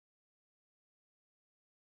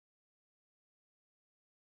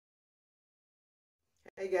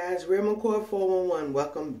Hey guys, Real McCoy 411.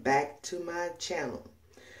 Welcome back to my channel.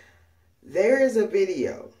 There is a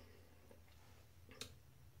video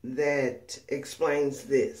that explains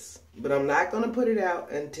this, but I'm not going to put it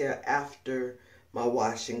out until after my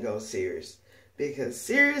Wash and Go series, because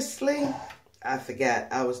seriously, I forgot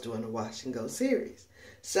I was doing a Wash and Go series.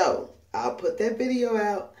 So I'll put that video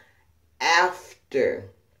out after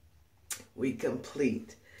we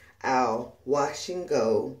complete our Wash and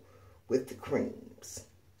Go with the creams.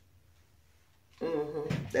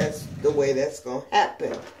 That's the way that's going to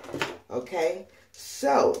happen. Okay?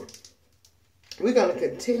 So, we're going to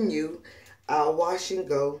continue our Wash and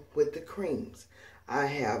Go with the creams. I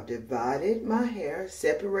have divided my hair,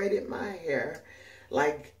 separated my hair,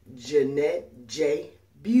 like Jeanette J.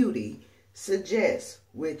 Beauty suggests,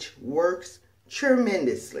 which works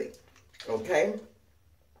tremendously. Okay?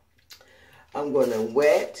 I'm going to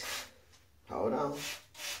wet. Hold on.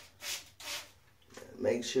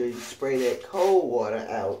 Make sure you spray that cold water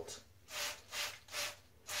out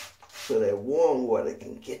so that warm water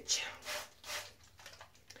can get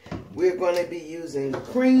you. We're going to be using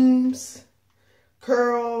creams,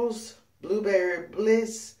 curls, blueberry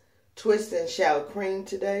Bliss, twist and shout cream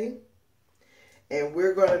today. And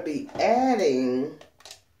we're going to be adding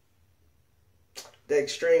the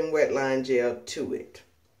Xtreme Wetline Gel to it.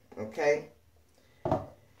 Okay?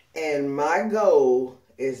 And my goal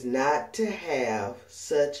is not to have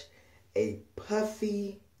such a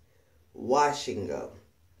puffy wash and go.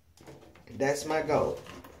 That's my goal.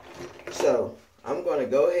 So I'm going to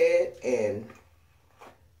go ahead and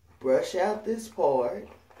brush out this part,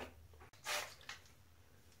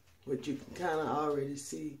 which you can kind of already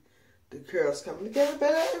see the curls coming together,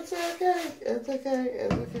 but it's okay. It's okay.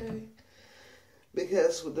 It's okay.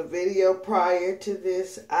 Because with the video prior to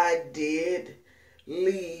this, I did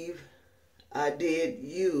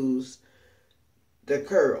use the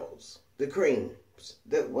curls, the creams.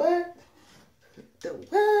 The what? The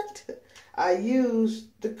what? I used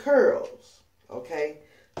the curls, okay?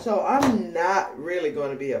 So I'm not really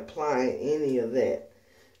going to be applying any of that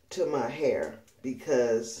to my hair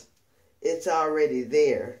because it's already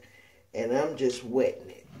there and I'm just wetting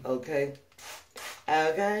it, okay?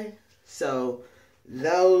 Okay? So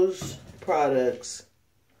those products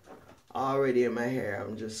already in my hair.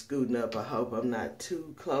 I'm just scooting up. I hope I'm not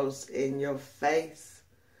too close in your face,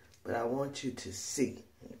 but I want you to see.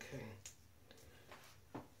 Okay.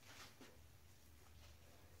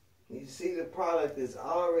 You see the product is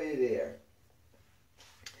already there.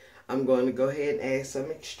 I'm going to go ahead and add some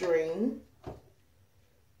Xtreme.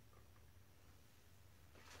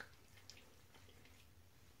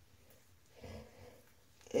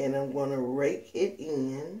 And I'm going to rake it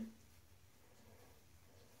in.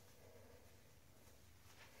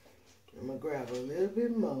 I'm going to grab a little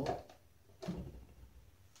bit more.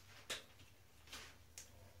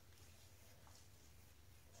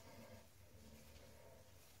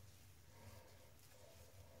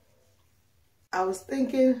 I was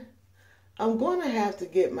thinking I'm going to have to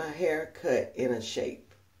get my hair cut in a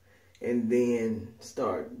shape and then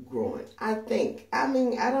start growing. I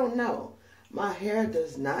don't know. My hair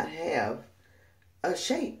does not have a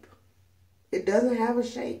shape. It doesn't have a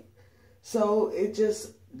shape. So it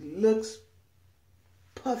just looks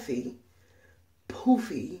puffy,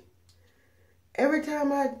 poofy. Every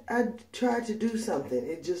time I try to do something,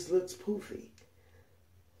 it just looks poofy.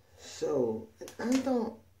 So I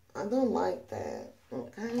don't like that,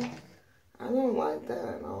 okay? I don't like that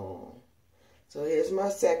at all. So here's my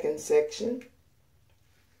second section.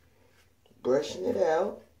 Brushing it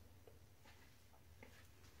out.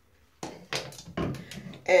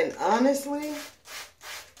 And honestly,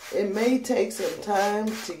 it may take some time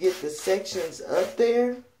to get the sections up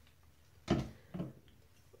there,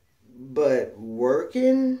 but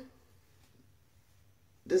working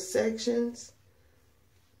the sections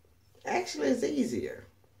actually is easier.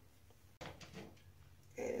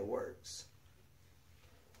 And it works.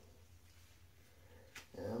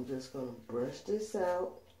 And I'm just going to brush this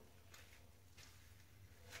out.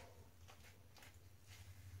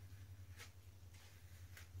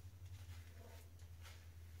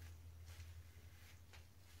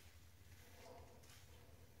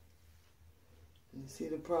 You see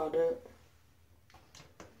the product?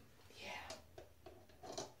 Yeah.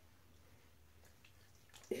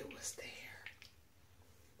 It was there.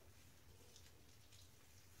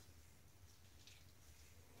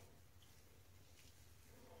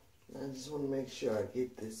 I just want to make sure I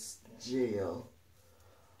get this gel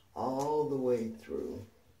all the way through.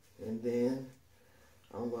 And then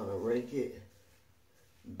I'm going to rake it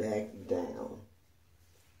back down.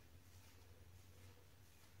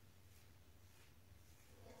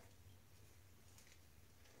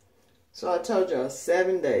 So I told y'all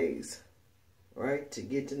 7 days, right, to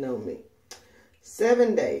get to know me.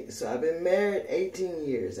 7 days. So I've been married 18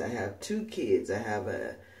 years. I have 2 kids. I have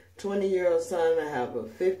a 20-year-old son. I have a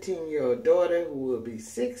 15-year-old daughter who will be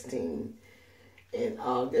 16 in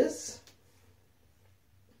August.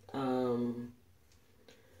 I'm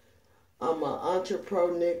an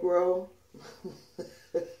entrepreneur Negro.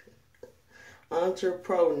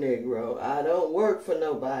 Entrepreneur Negro. I don't work for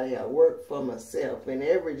nobody. I work for myself. And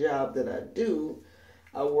every job that I do,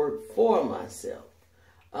 I work for myself.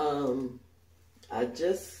 I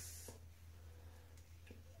just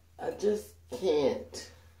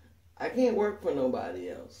can't. I can't work for nobody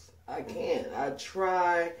else. I can't. I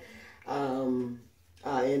try. I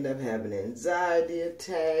end up having anxiety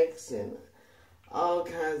attacks and all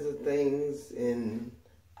kinds of things, and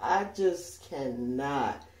I just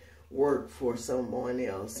cannot work for someone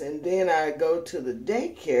else. And then I go to the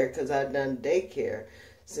daycare, because I've done daycare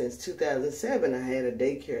since 2007. I had a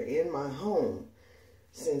daycare in my home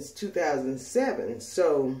since 2007.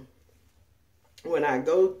 So when I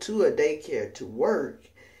go to a daycare to work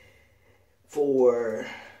for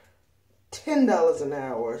 $10 an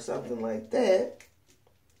hour or something like that,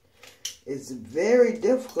 it's very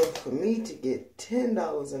difficult for me to get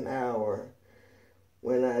 $10 an hour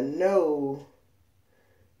when I know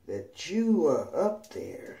that you are up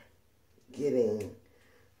there getting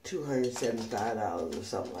 $275 or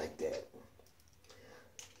something like that.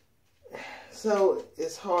 So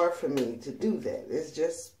it's hard for me to do that. It's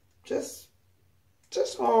just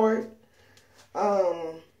hard.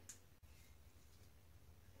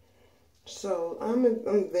 So I'm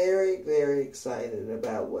very, very excited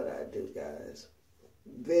about what I do, guys.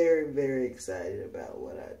 Very, very excited about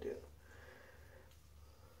what I do.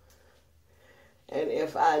 And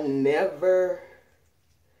if I never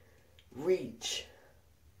reach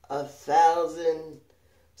 1,000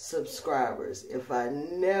 subscribers, if I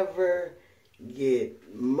never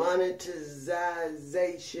get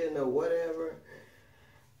monetization or whatever,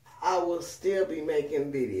 I will still be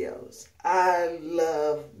making videos. I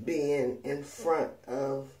love being in front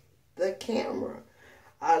of the camera.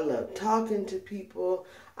 I love talking to people.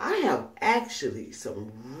 I have actually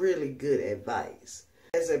some really good advice.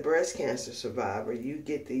 As a breast cancer survivor, you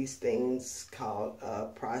get these things called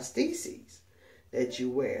prostheses that you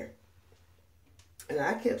wear. And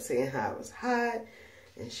I kept saying how it was hot.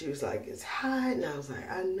 And she was like, it's hot. And I was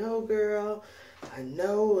like, I know, girl. I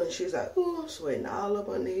know. And she's like, oh, I'm sweating all up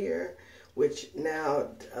under here. Which now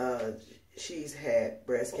she's had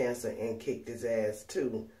breast cancer and kicked his ass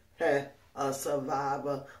too. A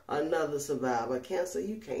survivor, another survivor. Cancer,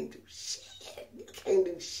 you can't do shit. You can't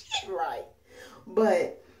do shit right.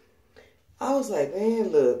 But I was like,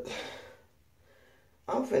 man, look,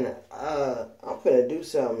 I'm finna do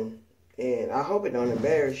something, and I hope it don't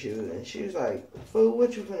embarrass you. And she was like, fool,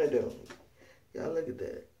 what you finna do? Y'all look at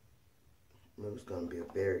that. It was gonna be a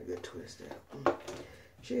very good twist out.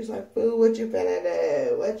 She was like, fool, what you finna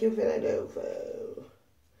do? What you finna do, fool?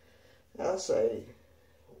 I'll say,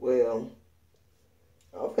 well,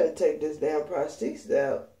 I'm finna take this damn prosthesis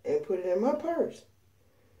out and put it in my purse.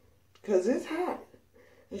 Because it's hot.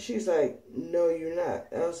 And she's like, no, you're not.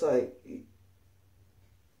 I was like,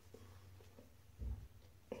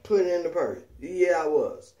 put it in the purse. Yeah, I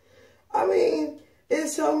was. I mean,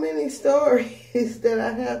 it's so many stories that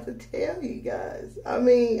I have to tell you guys. I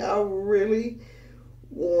mean, I really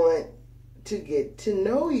want to get to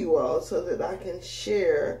know you all so that I can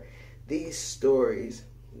share these stories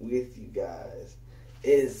with you guys.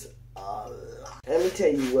 It's a lot. Let me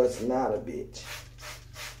tell you what's not a bitch.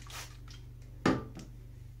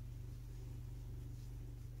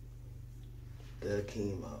 The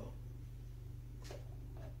chemo.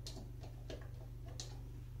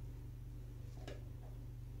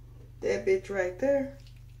 That bitch right there.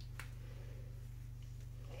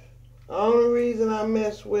 The only reason I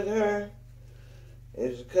messed with her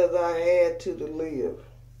is because I had to live.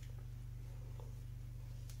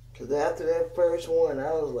 Because after that first one,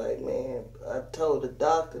 I was like, man, I told the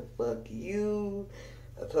doctor, fuck you.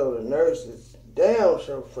 I told the nurses, damn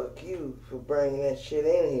sure fuck you for bringing that shit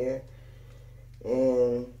in here.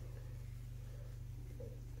 And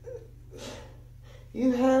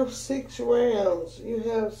you have 6 rounds. You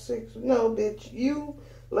have 6. No, bitch. You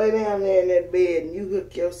lay down there in that bed and you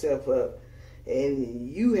hook yourself up and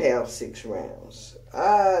you have 6 rounds.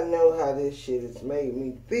 I know how this shit has made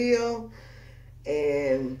me feel.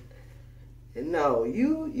 And no,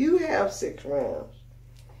 you have 6 rounds.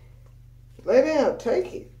 Lay down.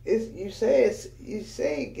 Take it. You say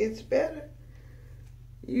it gets better.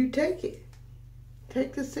 You take it.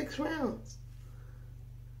 Take the 6 rounds.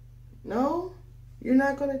 No, you're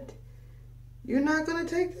not going to. You're not going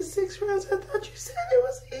to take the 6 rounds? I thought you said it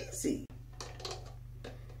was easy.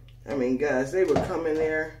 I mean, guys, they would come in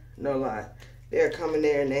there, no lie. They're coming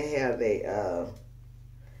there and they have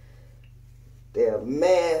their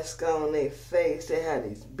mask on their face. They had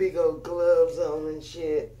these big old gloves on and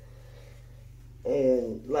shit.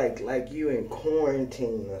 And like you in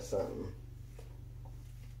quarantine or something.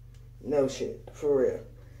 No shit, for real.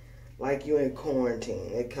 Like you in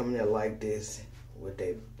quarantine. They come there like this with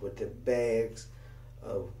the bags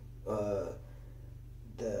of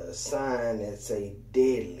the sign that say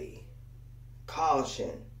deadly,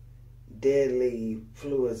 caution, deadly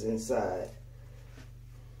fluids inside.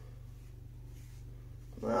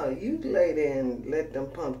 No, you lay there and let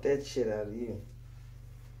them pump that shit out of you.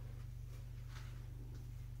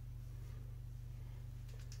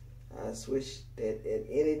 I switch that at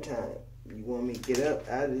any time. You want me to get up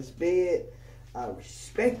out of this bed, I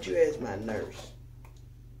respect you as my nurse.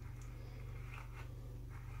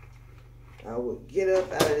 I will get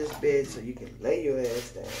up out of this bed so you can lay your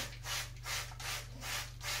ass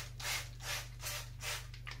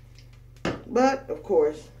down. But, of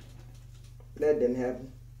course, that didn't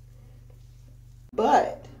happen.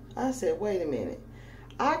 But, I said, wait a minute.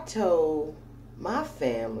 I told my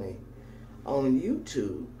family on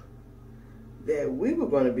YouTube that we were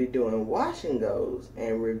going to be doing Wash&Go's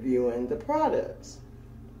and reviewing the products.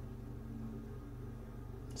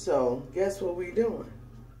 So, guess what we doing?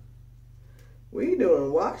 We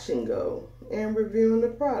doing Wash&Go and reviewing the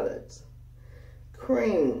products.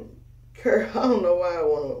 Cream. I don't know why I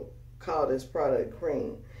want to call this product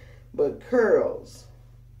cream. But curls.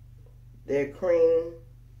 They're cream.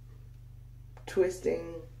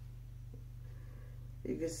 Twisting.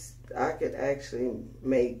 I could actually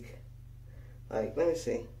make, like, let me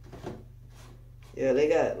see. Yeah, they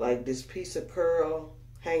got like this piece of curl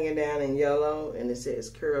hanging down in yellow and it says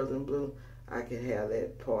curls in blue. I can have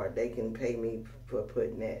that part. They can pay me for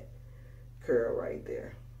putting that curl right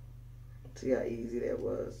there. See how easy that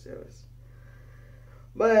was?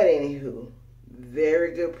 But anywho,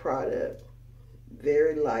 very good product.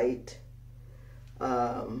 Very light.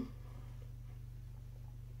 As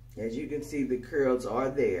you can see, the curls are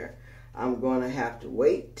there. I'm going to have to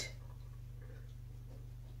wait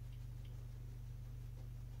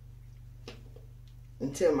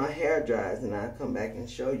until my hair dries and I'll come back and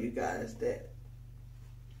show you guys that.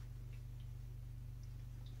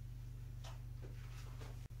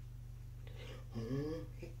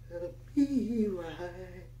 It'll be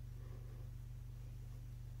right.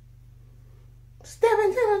 Step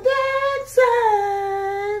into the dark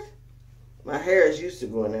side. My hair is used to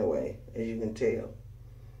going that way, as you can tell.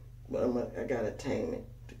 But I gotta tame it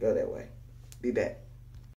to go that way. Be back.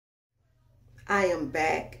 I am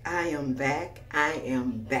back. I am back. I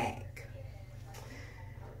am back.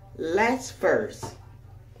 Let's first,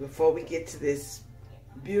 before we get to this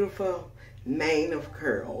beautiful mane of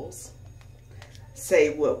curls,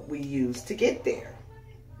 say what we use to get there.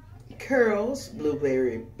 Curls,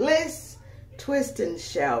 Blueberry Bliss, Twist and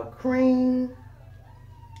Shout Cream.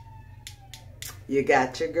 You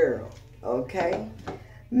got your girl, okay?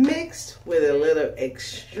 Mixed with a little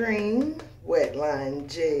Extreme Wetline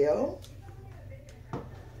Gel.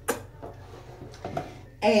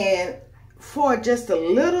 And for just a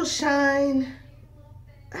little shine,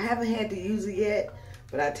 I haven't had to use it yet,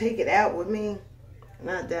 but I take it out with me.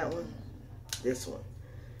 Not that one, this one.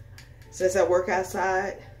 Since I work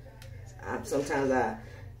outside, sometimes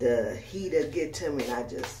the heat will get to me and I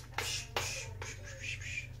just,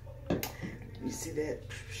 you see that?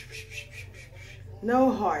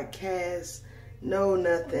 No hard cast, no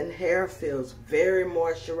nothing. Hair feels very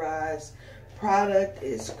moisturized. Product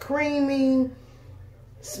is creamy.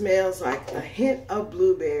 Smells like a hint of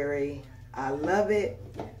blueberry. I love it.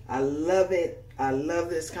 I love it. I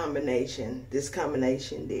love this combination. This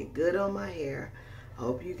combination did good on my hair. I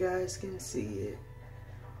hope you guys can see it.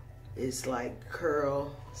 It's like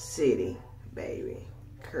Curl City, baby.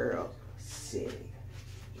 Curl City.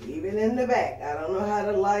 Even in the back. I don't know how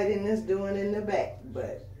the lighting is doing in the back,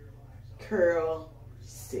 but Curl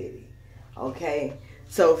City. Okay.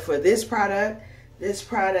 So for this product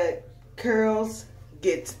curls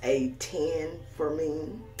gets a 10 for me.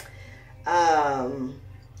 I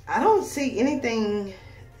don't see anything.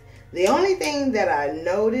 The only thing that I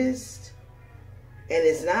noticed, and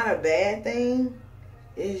it's not a bad thing,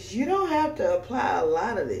 is you don't have to apply a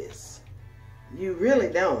lot of this. You really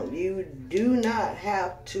don't. You do not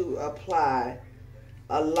have to apply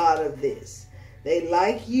a lot of this. They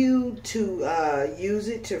like you to use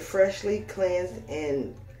it to freshly cleanse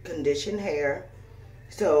and condition hair.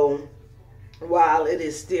 So while it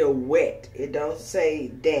is still wet, it don't say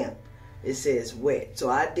damp. it says wet. So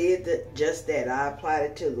I did just that. I applied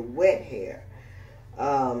it to the wet hair,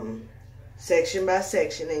 section by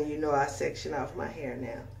section, and you know I section off my hair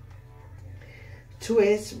now.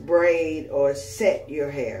 Twist, braid, or set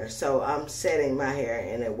your hair. So I'm setting my hair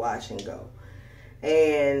in a wash and go.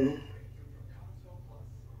 And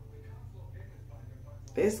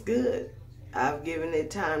it's good. I've given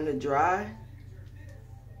it time to dry.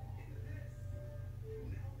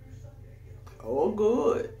 Oh,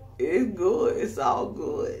 good. It's good. It's all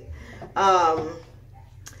good.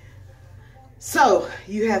 So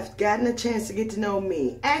you have gotten a chance to get to know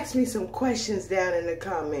me. Ask me some questions down in the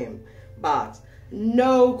comment box.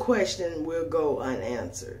 No question will go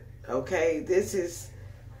unanswered. Okay, this is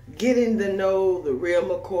getting to know the real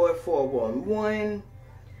McCoy 411.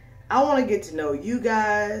 I want to get to know you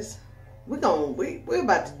guys. We're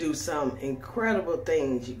about to do some incredible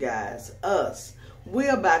things, you guys.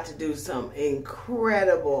 We're about to do some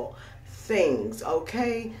incredible things.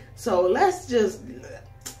 Okay, so let's just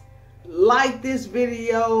like this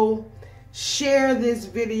video, share this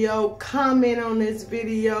video, comment on this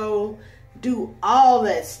video. Do all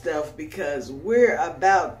that stuff, because we're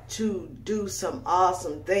about to do some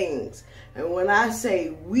awesome things. And when I say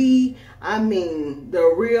we, I mean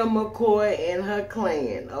the real McCoy and her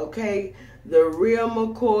clan, okay? The real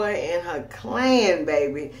McCoy and her clan,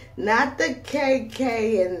 baby. Not the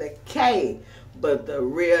KK and the K, but the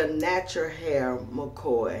real natural hair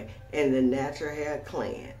McCoy and the natural hair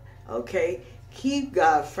clan, okay? Keep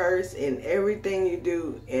God first in everything you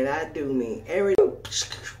do, and I do mean everything.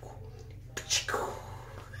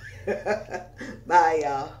 Bye,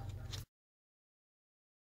 y'all.